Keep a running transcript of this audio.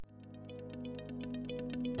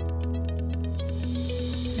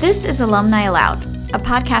This is Alumni Aloud, a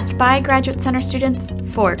podcast by Graduate Center students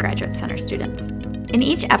for Graduate Center students. In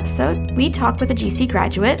each episode, we talk with a GC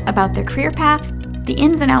graduate about their career path, the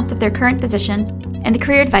ins and outs of their current position, and the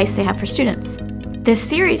career advice they have for students. This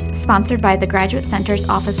series is sponsored by the Graduate Center's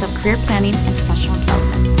Office of Career Planning and Professional Development.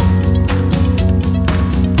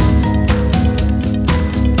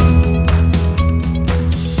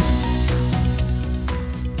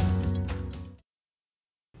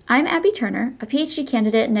 I'm Abby Turner, a PhD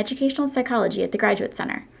candidate in educational psychology at the Graduate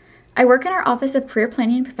Center. I work in our Office of Career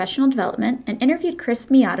Planning and Professional Development and interviewed Chris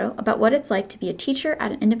Miato about what it's like to be a teacher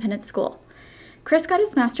at an independent school. Chris got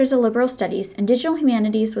his Master's of Liberal Studies in Digital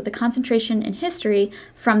Humanities with a concentration in History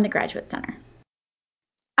from the Graduate Center.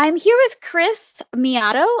 I'm here with Chris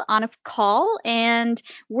Miato on a call, and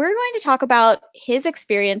we're going to talk about his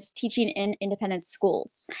experience teaching in independent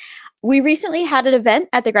schools. We recently had an event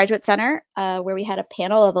at the Graduate Center where we had a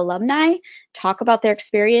panel of alumni talk about their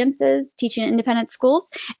experiences teaching in independent schools.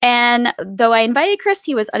 And though I invited Chris,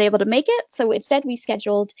 he was unable to make it. So instead, we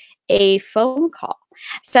scheduled a phone call.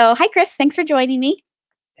 So hi, Chris. Thanks for joining me.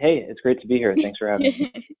 Hey, it's great to be here. Thanks for having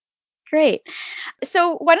me. Great.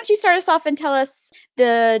 So why don't you start us off and tell us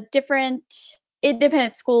the different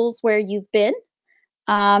independent schools where you've been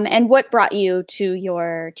and what brought you to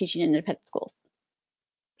your teaching in independent schools?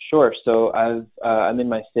 Sure. So I'm in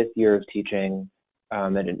my fifth year of teaching at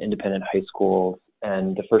an independent high school,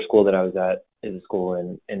 and the first school that I was at is a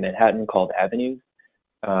school in Manhattan called Avenues,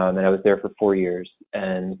 and I was there for 4 years.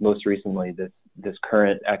 And most recently, this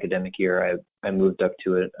current academic year, I moved up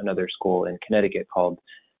to another school in Connecticut called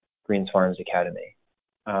Greens Farms Academy.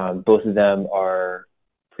 Both of them are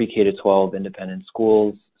pre-K to 12 independent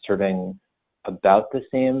schools serving about the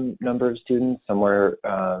same number of students, somewhere.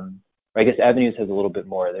 I guess Avenues has a little bit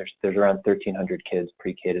more. There's around 1,300 kids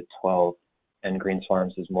pre-K to 12, and Greens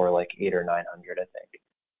Farms is more like 800 or 900, I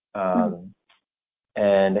think.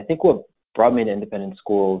 And I think what brought me to independent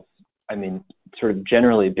schools, I mean, sort of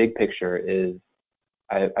generally big picture, is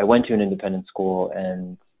I went to an independent school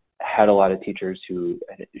and had a lot of teachers who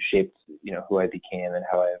shaped, who I became and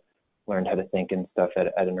how I learned how to think and stuff at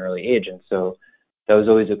an early age. And so that was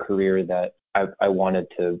always a career that I wanted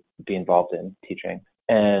to be involved in, teaching.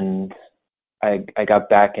 And I got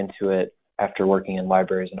back into it after working in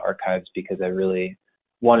libraries and archives because I really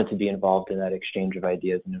wanted to be involved in that exchange of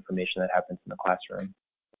ideas and information that happens in the classroom.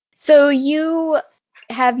 So you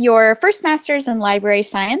have your first master's in library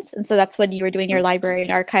science, and so that's when you were doing your library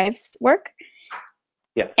and archives work?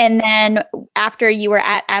 Yeah. And then after you were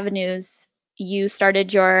at Avenues, you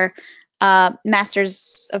started your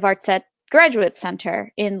Master's of Arts at Graduate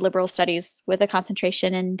Center in Liberal Studies with a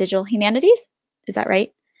concentration in Digital Humanities. Is that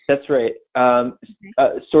right? That's right.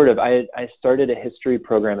 Sort of. I started a history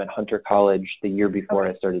program at Hunter College the year before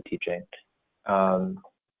I started teaching. And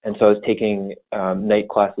so I was taking night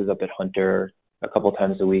classes up at Hunter a couple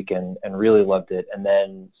times a week and really loved it. And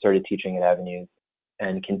then started teaching at Avenues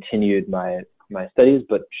and continued my studies,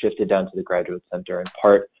 but shifted down to the Graduate Center in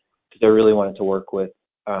part because I really wanted to work with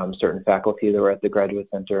certain faculty that were at the Graduate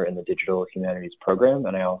Center in the Digital Humanities program.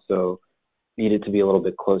 And I also needed to be a little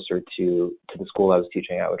bit closer to the school I was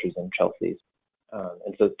teaching at, which was in Chelsea.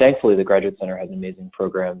 And so thankfully, the Graduate Center has an amazing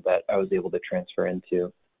program that I was able to transfer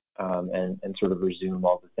into and sort of resume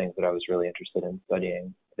all the things that I was really interested in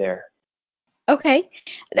studying there. Okay.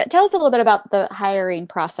 Tell us a little bit about the hiring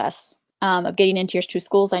process of getting into your two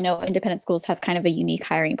schools. I know independent schools have kind of a unique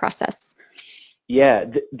hiring process. Yeah,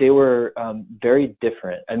 they were very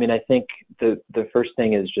different. I mean, I think the first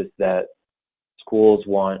thing is just that schools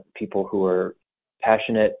want people who are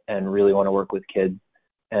passionate and really want to work with kids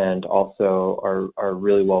and also are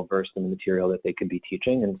really well versed in the material that they could be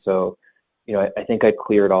teaching. And so, I think I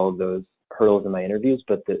cleared all of those hurdles in my interviews,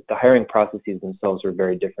 but the hiring processes themselves are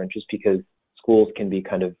very different just because schools can be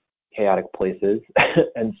kind of chaotic places.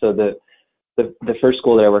 And so the first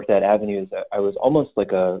school that I worked at, Avenues, I was almost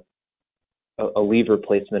like a leave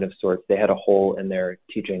replacement of sorts. They had a hole in their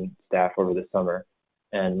teaching staff over the summer.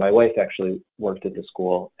 And my wife actually worked at the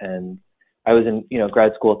school, and I was in,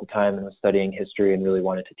 grad school at the time and was studying history and really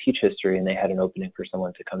wanted to teach history, and they had an opening for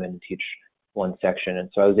someone to come in and teach one section. And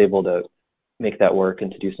so I was able to make that work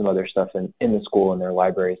and to do some other stuff in the school and their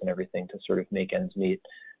libraries and everything to sort of make ends meet.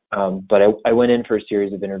 But I went in for a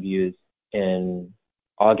series of interviews in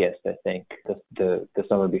August, I think, the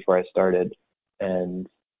summer before I started, and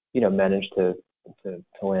managed to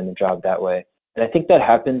land the job that way. And I think that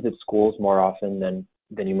happens at schools more often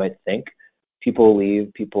than you might think. People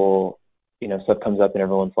leave, stuff comes up in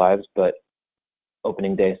everyone's lives, but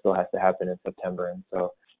opening day still has to happen in September. And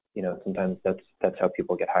so sometimes that's how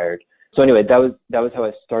people get hired. So anyway, that was how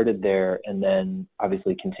I started there, and then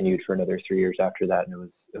obviously continued for another 3 years after that, and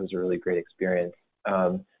it was a really great experience.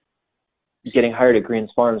 Getting hired at Greens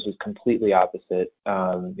Farms was completely opposite,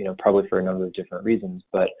 probably for a number of different reasons,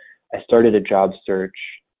 but I started a job search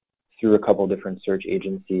through a couple different search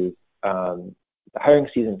agencies. The hiring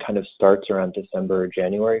season kind of starts around December or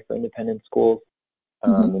January for independent schools.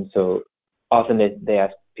 And so often they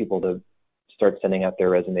ask people to start sending out their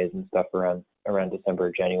resumes and stuff around December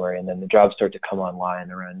or January, and then the jobs start to come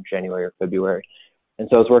online around January or February. And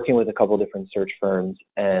so I was working with a couple different search firms,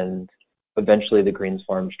 and eventually the Greens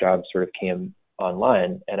Farms job sort of came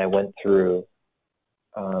online, and I went through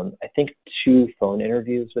I think 2 phone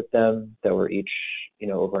interviews with them that were each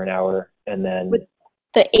over an hour, and With then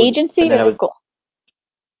the was and agency then or I the was school?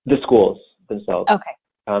 the schools themselves. Okay.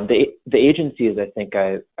 The agencies, I think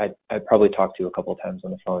I probably talked to a couple of times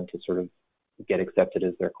on the phone to sort of get accepted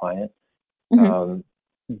as their client. Hmm. Um,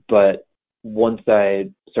 but once I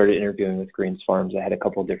started interviewing with Greens Farms, I had a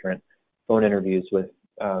couple of different phone interviews with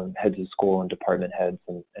heads of school and department heads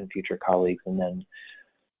and future colleagues, and then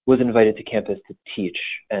was invited to campus to teach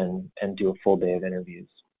and do a full day of interviews.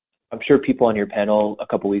 I'm sure people on your panel a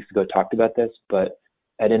couple weeks ago talked about this, but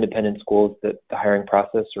at independent schools, the hiring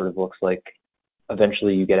process sort of looks like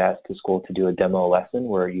eventually you get asked to school to do a demo lesson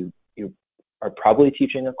where you are probably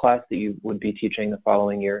teaching a class that you would be teaching the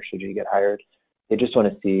following year should you get hired. They just want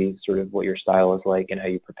to see sort of what your style is like and how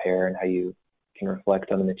you prepare and how you can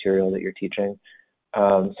reflect on the material that you're teaching.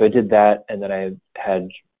 So I did that, and then I had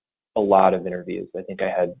a lot of interviews. I think I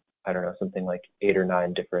had, I don't know, something like 8 or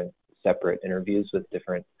 9 different separate interviews with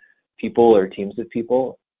different people or teams of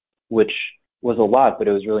people, which was a lot, but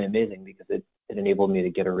it was really amazing because it enabled me to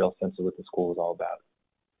get a real sense of what the school was all about.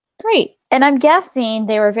 Great. And I'm guessing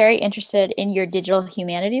they were very interested in your digital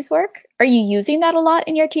humanities work. Are you using that a lot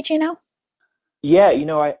in your teaching now? Yeah,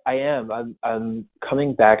 I am. I'm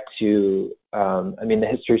coming back to, I mean, the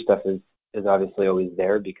history stuff is obviously always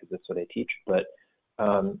there because that's what I teach, but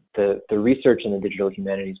the research and the digital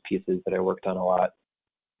humanities pieces that I worked on a lot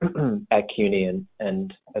at CUNY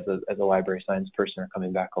and as a library science person are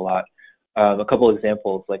coming back a lot. A couple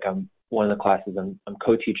examples, like one of the classes I'm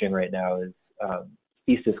co-teaching right now is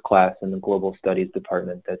thesis class in the global studies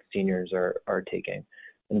department that seniors are taking,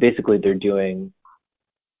 and basically they're doing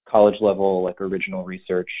college level like original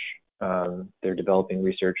research. They're developing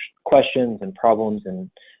research questions and problems and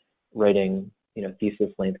writing thesis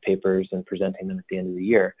length papers and presenting them at the end of the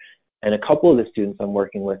year. And a couple of the students I'm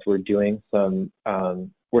working with were doing some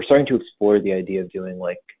we're starting to explore the idea of doing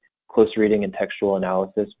like close reading and textual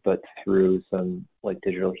analysis, but through some like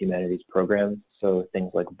digital humanities programs. So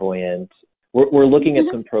things like Voyant. We're looking at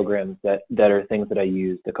some programs that are things that I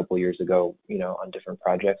used a couple of years ago, on different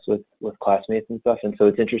projects with classmates and stuff. And so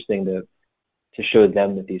it's interesting to show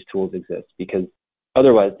them that these tools exist, because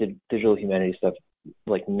otherwise digital humanities stuff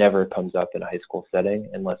like never comes up in a high school setting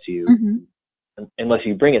Hmm. unless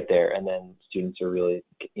you bring it there, and then students are really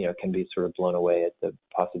can be sort of blown away at the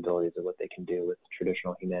possibilities of what they can do with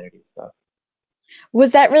traditional humanities stuff.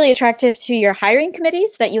 Was that really attractive to your hiring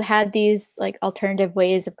committees that you had these like alternative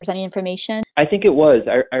ways of presenting information? I think it was.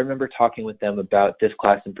 I remember talking with them about this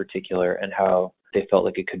class in particular and how they felt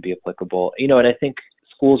like it could be applicable. And I think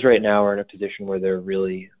schools right now are in a position where they're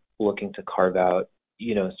really looking to carve out,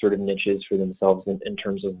 sort of niches for themselves in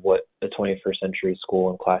terms of what a 21st century school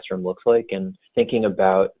and classroom looks like, and thinking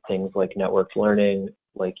about things like networked learning,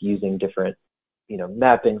 like using different,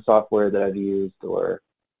 mapping software that I've used, or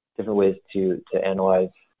different ways to analyze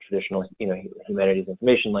traditional, humanities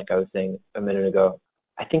information, like I was saying a minute ago.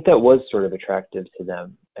 I think that was sort of attractive to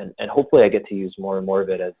them, and hopefully I get to use more and more of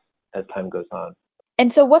it as time goes on.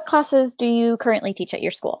 And so what classes do you currently teach at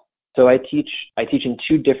your school? So I teach in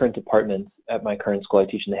 2 different departments at my current school. I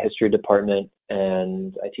teach in the history department,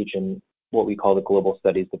 and I teach in what we call the global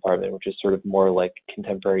studies department, which is sort of more like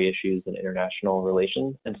contemporary issues and international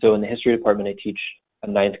relations. And so in the history department, I teach a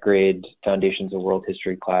 9th grade Foundations of World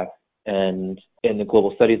History class. And in the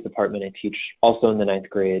global studies department, I teach also in the 9th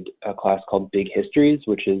grade a class called Big Histories,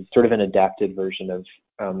 which is sort of an adapted version of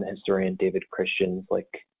the historian David Christian's like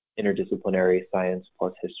interdisciplinary science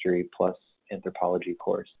plus history plus anthropology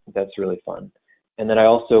course. That's really fun. And then I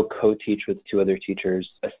also co-teach with 2 other teachers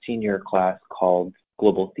a senior class called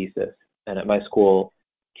Global Thesis. And at my school,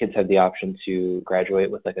 kids have the option to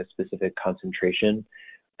graduate with like a specific concentration.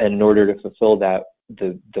 And in order to fulfill that,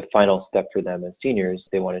 the final step for them as seniors,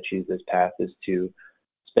 they want to choose this path, is to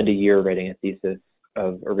spend a year writing a thesis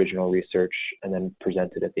of original research and then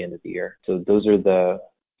present it at the end of the year. So those are the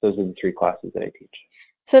 3 classes that I teach.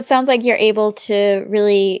 So it sounds like you're able to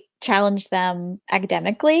really challenge them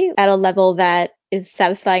academically at a level that is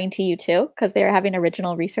satisfying to you too, because they're having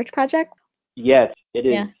original research projects? Yes, it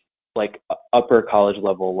is Yeah. like upper college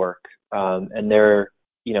level work.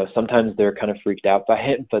 And sometimes they're kind of freaked out by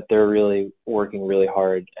it, but they're really working really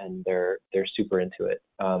hard and they're super into it.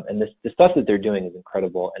 And the stuff that they're doing is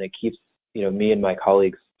incredible, and it keeps, me and my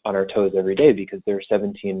colleagues on our toes every day, because there are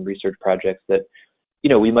 17 research projects that,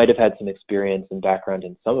 we might have had some experience and background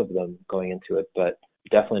in some of them going into it, but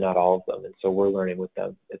definitely not all of them. And so we're learning with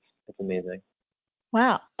them. It's amazing.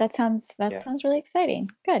 Wow, that Yeah. sounds really exciting.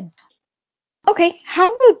 Good. Okay,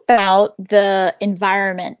 how about the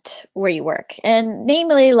environment where you work? And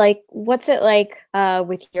namely, like, what's it like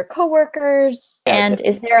with your coworkers? Yeah, And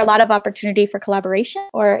is there a lot of opportunity for collaboration,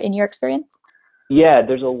 or in your experience? Yeah,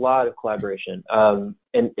 there's a lot of collaboration.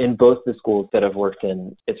 In both the schools that I've worked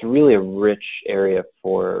in, it's really a rich area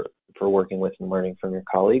for working with and learning from your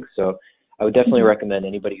colleagues. So I would definitely Hmm. recommend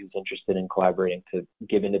anybody who's interested in collaborating to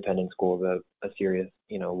give independent schools a serious,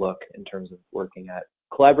 look in terms of working at.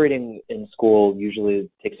 Collaborating in school usually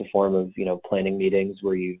takes the form of, planning meetings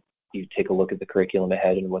where you take a look at the curriculum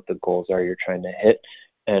ahead and what the goals are you're trying to hit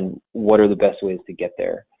and what are the best ways to get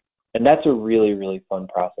there. And that's a really, really fun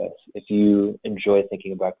process. If you enjoy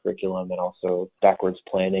thinking about curriculum and also backwards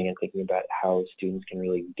planning and thinking about how students can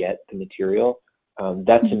really get the material,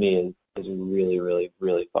 that to me is really, really,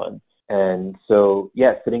 really fun. And so,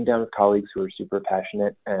 yeah, sitting down with colleagues who are super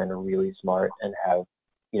passionate and are really smart and have,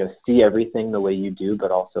 see everything the way you do,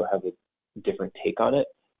 but also have a different take on it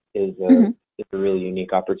Hmm. is a really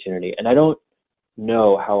unique opportunity. And I don't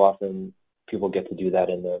know how often people get to do that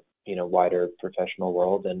in the wider professional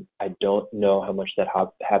world, and I don't know how much that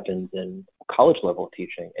happens in college level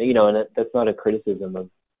teaching. And, and that's not a criticism of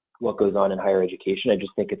what goes on in higher education. I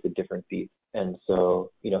just think it's a different beast. And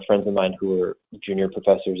so, friends of mine who are junior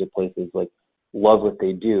professors at places like love what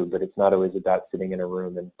they do, but it's not always about sitting in a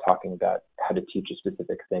room and talking about how to teach a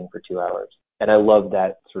specific thing for 2 hours. And I love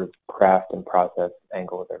that sort of craft and process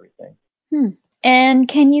angle of everything. Hmm. And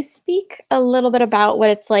can you speak a little bit about what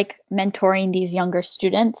it's like mentoring these younger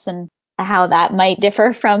students and how that might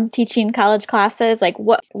differ from teaching college classes? Like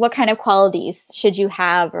what kind of qualities should you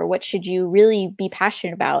have, or what should you really be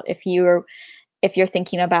passionate about if you're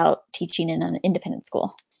thinking about teaching in an independent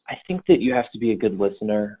school? I think that you have to be a good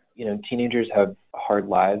listener. Teenagers have hard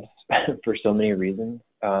lives for so many reasons,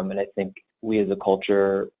 and I think we as a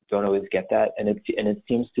culture don't always get that. And it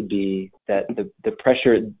seems to be that the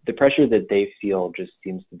pressure that they feel just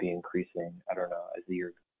seems to be increasing. I don't know, as the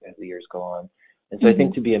years go on. And so I Hmm.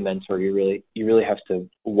 think to be a mentor, you really have to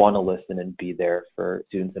want to listen and be there for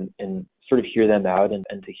students and sort of hear them out and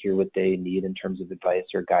to hear what they need in terms of advice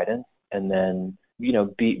or guidance, and then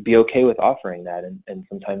be okay with offering that. And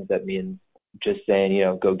sometimes that means just saying,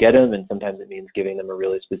 go get them. And sometimes it means giving them a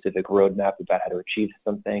really specific roadmap about how to achieve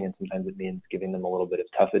something. And sometimes it means giving them a little bit of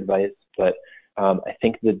tough advice. But I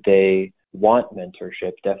think that they want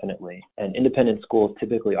mentorship, definitely. And independent schools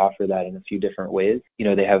typically offer that in a few different ways.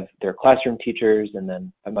 They have their classroom teachers, and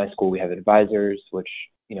then at my school we have advisors, which,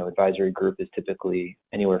 advisory group is typically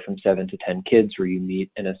anywhere from 7 to 10 kids, where you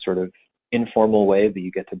meet in a sort of informal way, but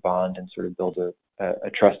you get to bond and sort of build a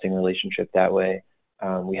trusting relationship that way.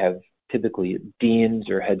 We have typically deans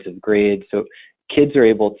or heads of grade. So kids are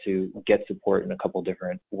able to get support in a couple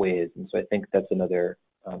different ways. And so I think that's another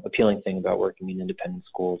appealing thing about working in independent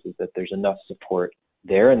schools, is that there's enough support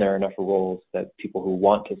there, and there are enough roles that people who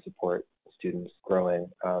want to support students growing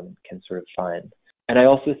can sort of find. And I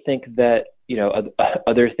also think that,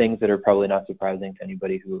 other things that are probably not surprising to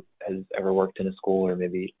anybody who has ever worked in a school or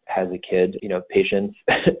maybe has a kid, patience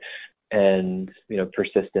and,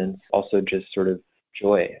 persistence, also just sort of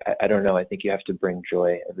joy. I don't know. I think you have to bring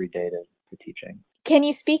joy every day to teaching. Can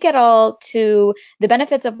you speak at all to the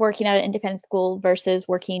benefits of working at an independent school versus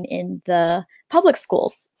working in the public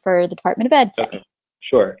schools for the Department of Ed, say? Okay.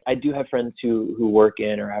 Sure. I do have friends who work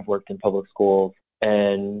in or have worked in public schools.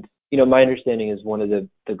 And, my understanding is one of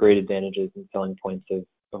the great advantages and selling points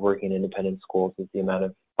of working in independent schools is the amount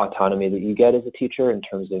of autonomy that you get as a teacher in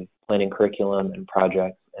terms of planning curriculum and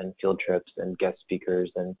projects and field trips and guest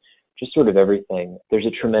speakers and just sort of everything. There's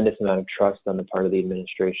a tremendous amount of trust on the part of the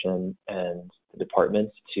administration and the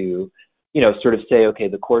departments to, sort of say, okay,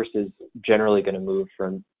 the course is generally going to move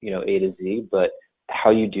from, A to Z, but how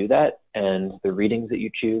you do that and the readings that you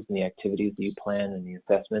choose and the activities that you plan and the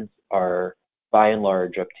assessments are by and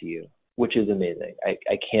large up to you, which is amazing.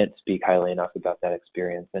 I can't speak highly enough about that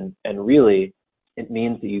experience. And really, it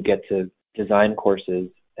means that you get to design courses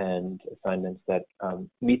and assignments that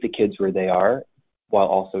meet the kids where they are while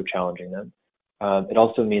also challenging them. It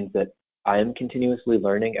also means that I'm continuously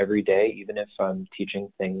learning every day, even if I'm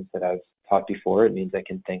teaching things that I've taught before. It means I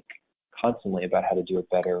can think constantly about how to do it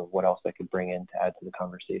better, what else I could bring in to add to the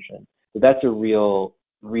conversation. So that's a real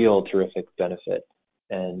terrific benefit,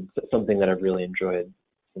 and something that I've really enjoyed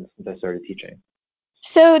since I started teaching.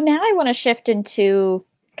 So now I want to shift into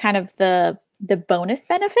kind of the bonus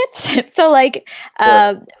benefits. So like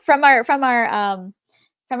Sure. from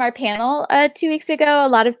our panel 2 weeks ago, a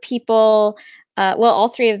lot of people, well, all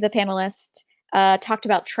three of the panelists talked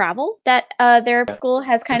about travel that their Yeah. school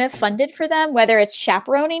has kind of funded for them, whether it's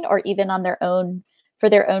chaperoning or even on their own for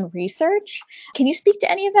their own research. Can you speak to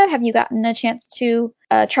any of that? Have you gotten a chance to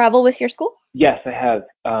travel with your school? Yes, I have.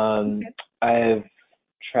 Okay. I've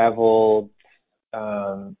traveled,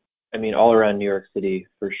 I mean, all around New York City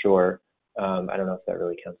for sure. I don't know if that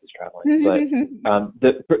really counts as traveling, but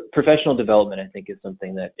the professional development, I think, is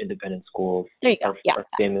something that independent schools There you go. Yeah. are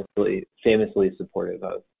famously supportive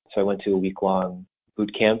of. So I went to a week-long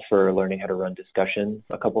boot camp for learning how to run discussions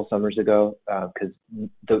a couple summers ago, because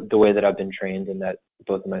the way that I've been trained and that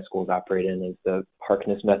both of my schools operate in is the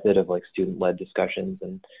Harkness method of like student-led discussions.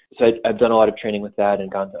 And so I've done a lot of training with that and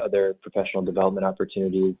gone to other professional development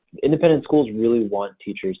opportunities. Independent schools really want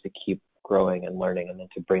teachers to keep growing and learning, and then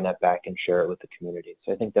to bring that back and share it with the community.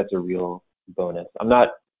 So I think that's a real bonus. I'm not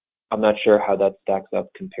sure how that stacks up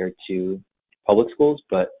compared to public schools,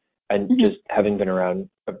 but and Mhm. just having been around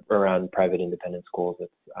private independent schools,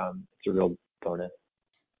 it's a real bonus.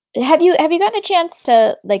 Have you gotten a chance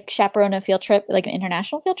to like chaperone a field trip, like an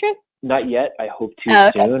international field trip? Not yet. I hope to Oh,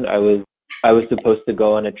 okay. soon. I was supposed to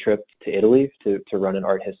go on a trip to Italy to run an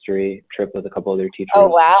art history trip with a couple other Oh, teachers,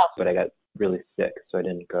 wow. but I got really sick, so I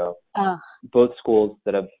didn't go. Oh, Both schools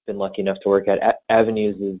that I've been lucky enough to work at,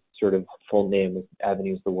 Avenues is sort of full name is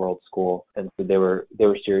Avenues the World School, and so they were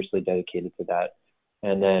seriously dedicated to that.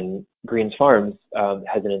 And then Greens Farms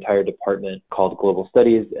has an entire department called Global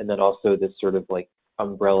Studies, and then also this sort of like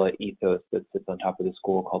umbrella ethos that sits on top of the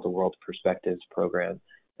school called the World Perspectives Program.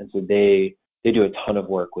 And so they do a ton of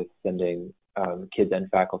work with sending kids and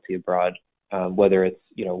faculty abroad, whether it's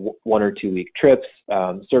 1 or 2 week trips,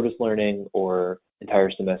 service learning, or entire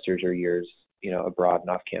semesters or years, abroad and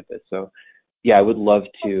off campus. So yeah, I would love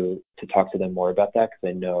to talk to them more about that,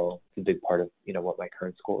 because I know it's a big part of what my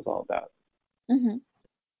current school is all about. hmm.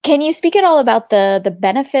 Can you speak at all about the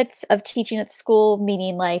benefits of teaching at school,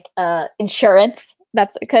 meaning like insurance?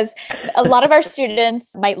 That's because a lot of our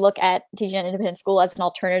students might look at teaching at independent school as an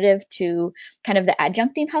alternative to kind of the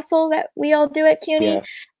adjuncting hustle that we all do at CUNY. Yeah,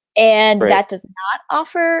 And right. that does not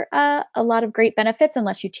offer a lot of great benefits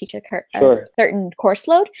unless you teach a Sure. certain course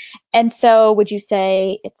load. And so, would you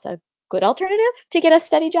say it's a good alternative to get a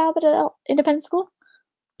steady job at an independent school?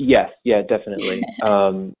 Yes, yeah, definitely.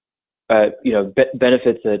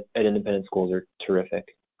 Benefits at independent schools are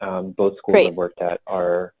terrific. Both schools I've Great. worked at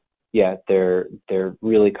are, yeah, they're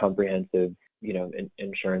really comprehensive,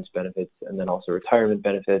 insurance benefits, and then also retirement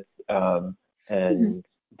benefits, Mhm. and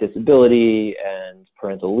disability and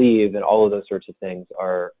parental leave, and all of those sorts of things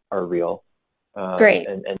are real, Great.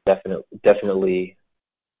 and definitely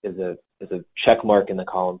is a check mark in the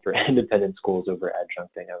column for independent schools over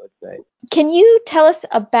adjuncting, I would say. Can you tell us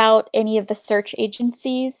about any of the search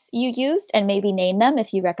agencies you used and maybe name them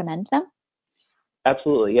if you recommend them?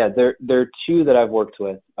 Absolutely, yeah. There are two that I've worked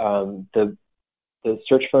with. The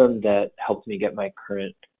search firm that helped me get my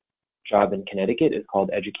current job in Connecticut is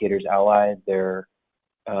called Educators Ally. They're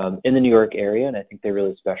in the New York area, and I think they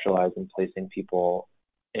really specialize in placing people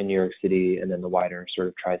in New York City and then the wider sort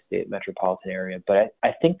of tri-state metropolitan area. But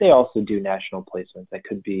I think they also do national placements. I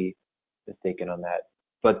could be mistaken on that.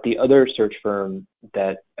 But the other search firm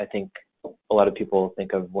that I think a lot of people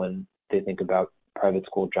think of when they think about private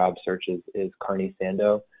school job searches is Carney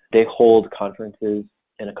Sando. They hold conferences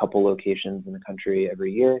in a couple locations in the country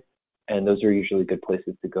every year, and those are usually good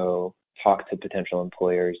places to go talk to potential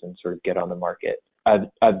employers and sort of get on the market.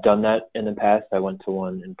 I've done that in the past. I went to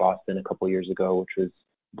one in Boston a couple years ago,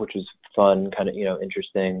 which was fun, kind of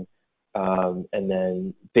interesting. And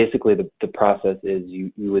then basically the process is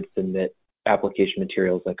you would submit application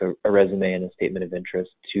materials like a resume and a statement of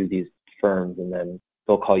interest to these firms, and then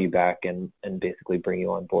they'll call you back and basically bring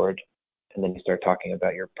you on board. And then you start talking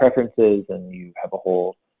about your preferences, and you have a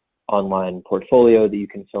whole online portfolio that you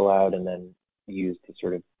can fill out and then use to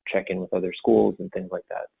sort of check in with other schools and things like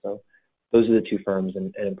that. So those are the two firms,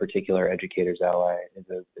 and in particular, Educators Ally is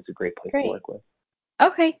a great place to Great. work with.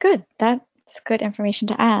 Okay, good. That's good information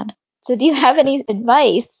to add. So, do you have any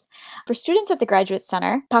advice for students at the Graduate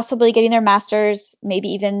Center, possibly getting their master's, maybe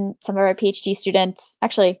even some of our PhD students?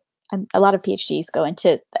 Actually, a lot of PhDs go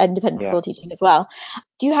into independent Yeah. school teaching as well.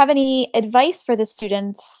 Do you have any advice for the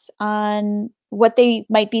students on what they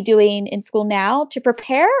might be doing in school now to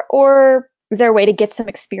prepare, or is there a way to get some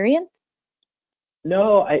experience?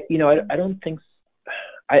 No, I don't think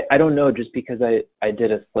I don't know, just because I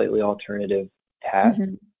did a slightly alternative path.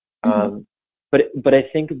 Hmm. Hmm. Um, but I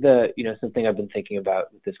think that, something I've been thinking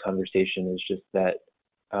about with this conversation is just that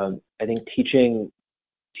I think teaching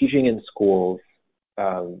in schools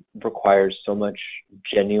requires so much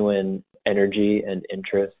genuine energy and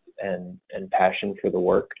interest and passion for the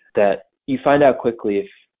work that you find out quickly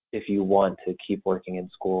if you want to keep working in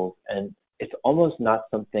schools. And it's almost not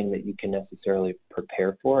something that you can necessarily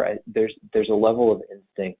prepare for. There's a level of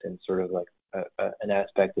instinct and sort of like an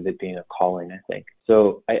aspect of it being a calling, I think.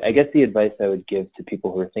 So I guess the advice I would give to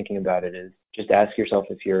people who are thinking about it is just ask yourself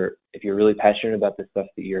if you're really passionate about the stuff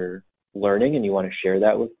that you're learning and you want to share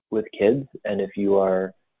that with kids, and if you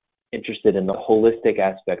are interested in the holistic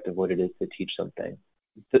aspect of what it is to teach something.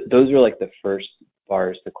 Those are like the first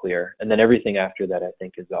bars to clear, and then everything after that, I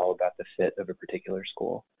think, is all about the fit of a particular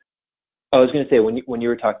school. I was going to say, when you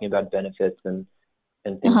were talking about benefits and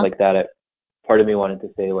things Uh-huh. like that, part of me wanted to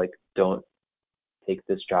say, like, don't take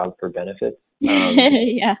this job for benefits,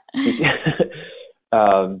 Yeah.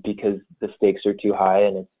 because, because the stakes are too high,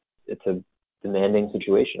 and it's a demanding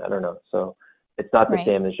situation. I don't know. So it's not the Right.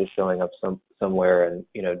 same as just showing up somewhere and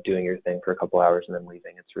doing your thing for a couple hours and then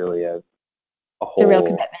leaving. It's really a It's a real whole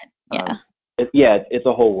commitment. Yeah. um, it's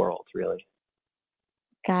a whole world, really.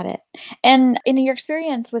 Got it. And in your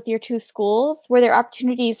experience with your two schools, were there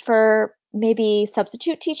opportunities for maybe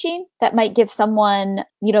substitute teaching that might give someone,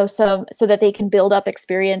 so that they can build up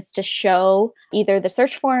experience to show either the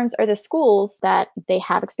search forums or the schools that they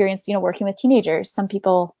have experience, working with teenagers? Some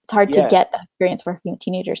people, it's hard to Yeah, get that experience working with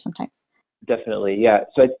teenagers sometimes. definitely. Yeah.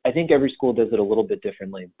 So I think every school does it a little bit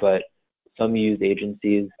differently, but some use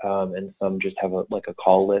agencies, and some just have a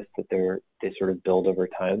call list that they sort of build over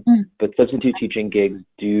time. Mm. But substitute teaching gigs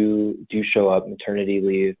do show up. Maternity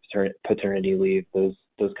leave, paternity leave, those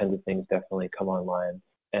kinds of things definitely come online,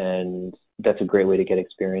 and that's a great way to get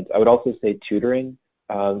experience. I would also say tutoring,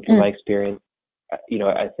 from Mm. my experience.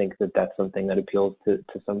 I think that that's something that appeals to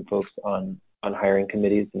some folks on hiring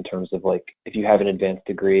committees, in terms of, like, if you have an advanced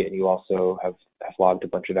degree and you also have logged a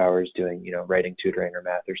bunch of hours doing, writing, tutoring, or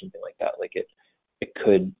math or something like that, like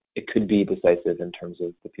it could be decisive in terms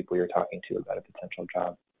of the people you're talking to about a potential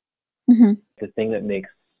job. Hmm. The thing that makes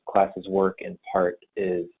classes work in part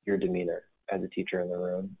is your demeanor as a teacher in the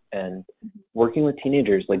room. And working with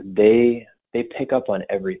teenagers, like, they pick up on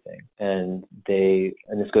everything, and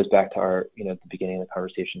this goes back to our, at the beginning of the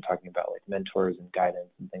conversation, talking about like mentors and guidance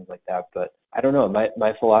and things like that. But I don't know,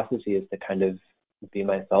 my philosophy is to kind of be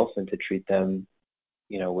myself and to treat them,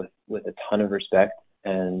 with a ton of respect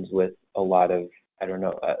and with a lot of, I don't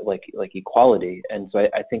know, like equality. And so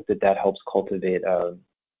I think that helps cultivate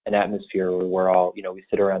an atmosphere where we're all, we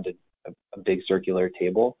sit around a big circular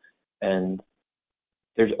table, and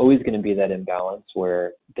there's always going to be that imbalance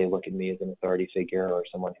where they look at me as an authority figure or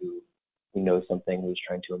someone who knows something, who's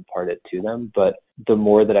trying to impart it to them. But the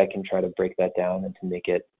more that I can try to break that down and to make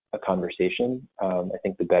it a conversation, I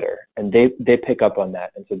think the better. And they pick up on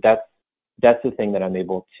that. And so that's the thing that I'm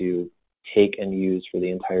able to take and use for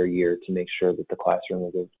the entire year to make sure that the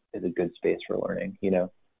classroom is a good space for learning.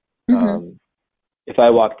 Hmm. Um, if I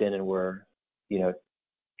walked in and were,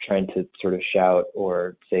 trying to sort of shout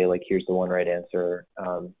or say, like, here's the one right answer,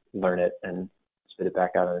 learn it and spit it back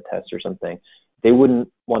out on a test or something, they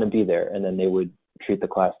wouldn't want to be there, and then they would treat the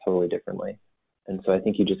class totally differently. And so I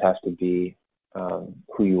think you just have to be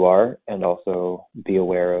who you are, and also be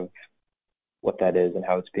aware of what that is and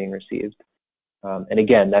how it's being received. And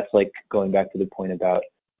again, that's like going back to the point about,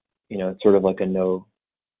 it's sort of like a no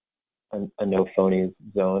phonies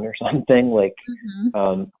zone or something. Like,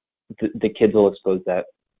 Hmm. the kids will expose that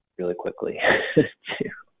really quickly to,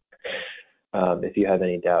 if you have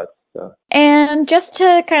any doubts. So. And just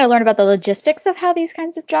to kind of learn about the logistics of how these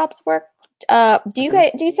kinds of jobs work, Mhm.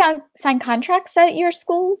 do you sign contracts at your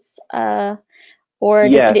schools, or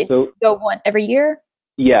Yeah. did it So go one every year?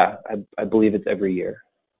 yeah, I believe it's every year.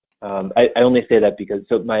 I only say that because,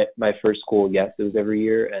 so my first school, yes, it was every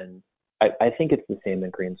year, and I think it's the same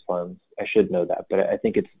in Greens Farms. I should know that, but I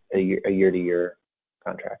think it's a year to year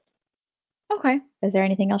contract. Okay. Is there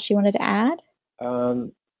anything else you wanted to add?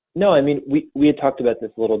 Um, no, I mean, we had talked about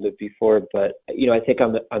this a little bit before, but I think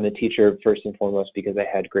I'm a teacher first and foremost because I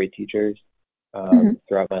had great teachers Hmm.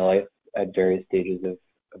 throughout my life at various stages of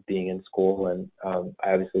being in school, and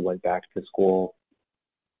I obviously went back to school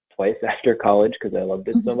twice after college because I loved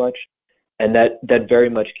it so Hmm. much, and that very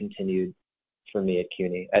much continued for me at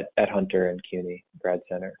CUNY, at Hunter and CUNY Grad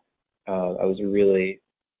Center. I was really,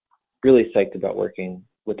 really psyched about working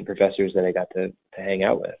with the professors that I got to hang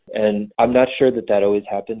out with. And I'm not sure that always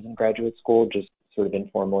happens in graduate school, just sort of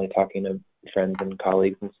informally talking to friends and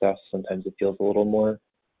colleagues and stuff. Sometimes it feels a little more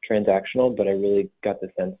transactional, but I really got the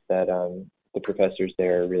sense that the professors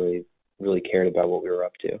there really, really cared about what we were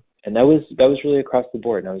up to. And that was really across the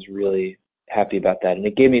board, and I was really happy about that. And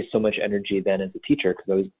it gave me so much energy then as a teacher,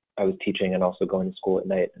 because I was teaching and also going to school at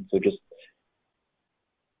night. And so just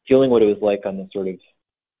feeling what it was like on the sort of,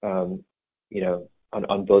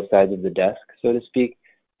 on both sides of the desk, so to speak,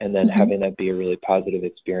 and then having that be a really positive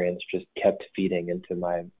experience just kept feeding into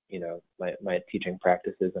my teaching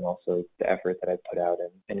practices and also the effort that I put out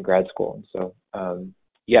in grad school. And so,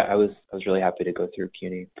 I was really happy to go through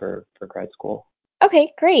CUNY for grad school.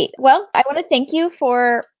 Okay, great. Well, I want to thank you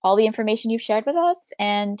for all the information you've shared with us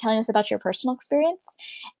and telling us about your personal experience.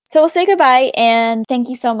 So we'll say goodbye, and thank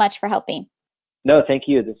you so much for helping. No, thank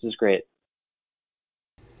you. This was great.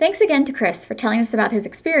 Thanks again to Chris for telling us about his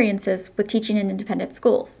experiences with teaching in independent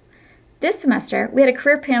schools. This semester, we had a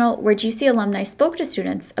career panel where GC alumni spoke to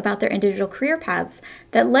students about their individual career paths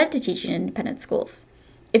that led to teaching in independent schools.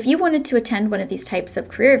 If you wanted to attend one of these types of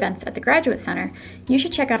career events at the Graduate Center, you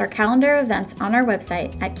should check out our calendar of events on our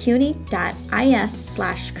website at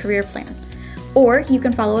cuny.is/careerplan, or you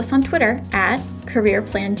can follow us on Twitter at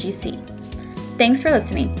CareerPlanGC. Thanks for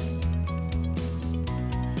listening.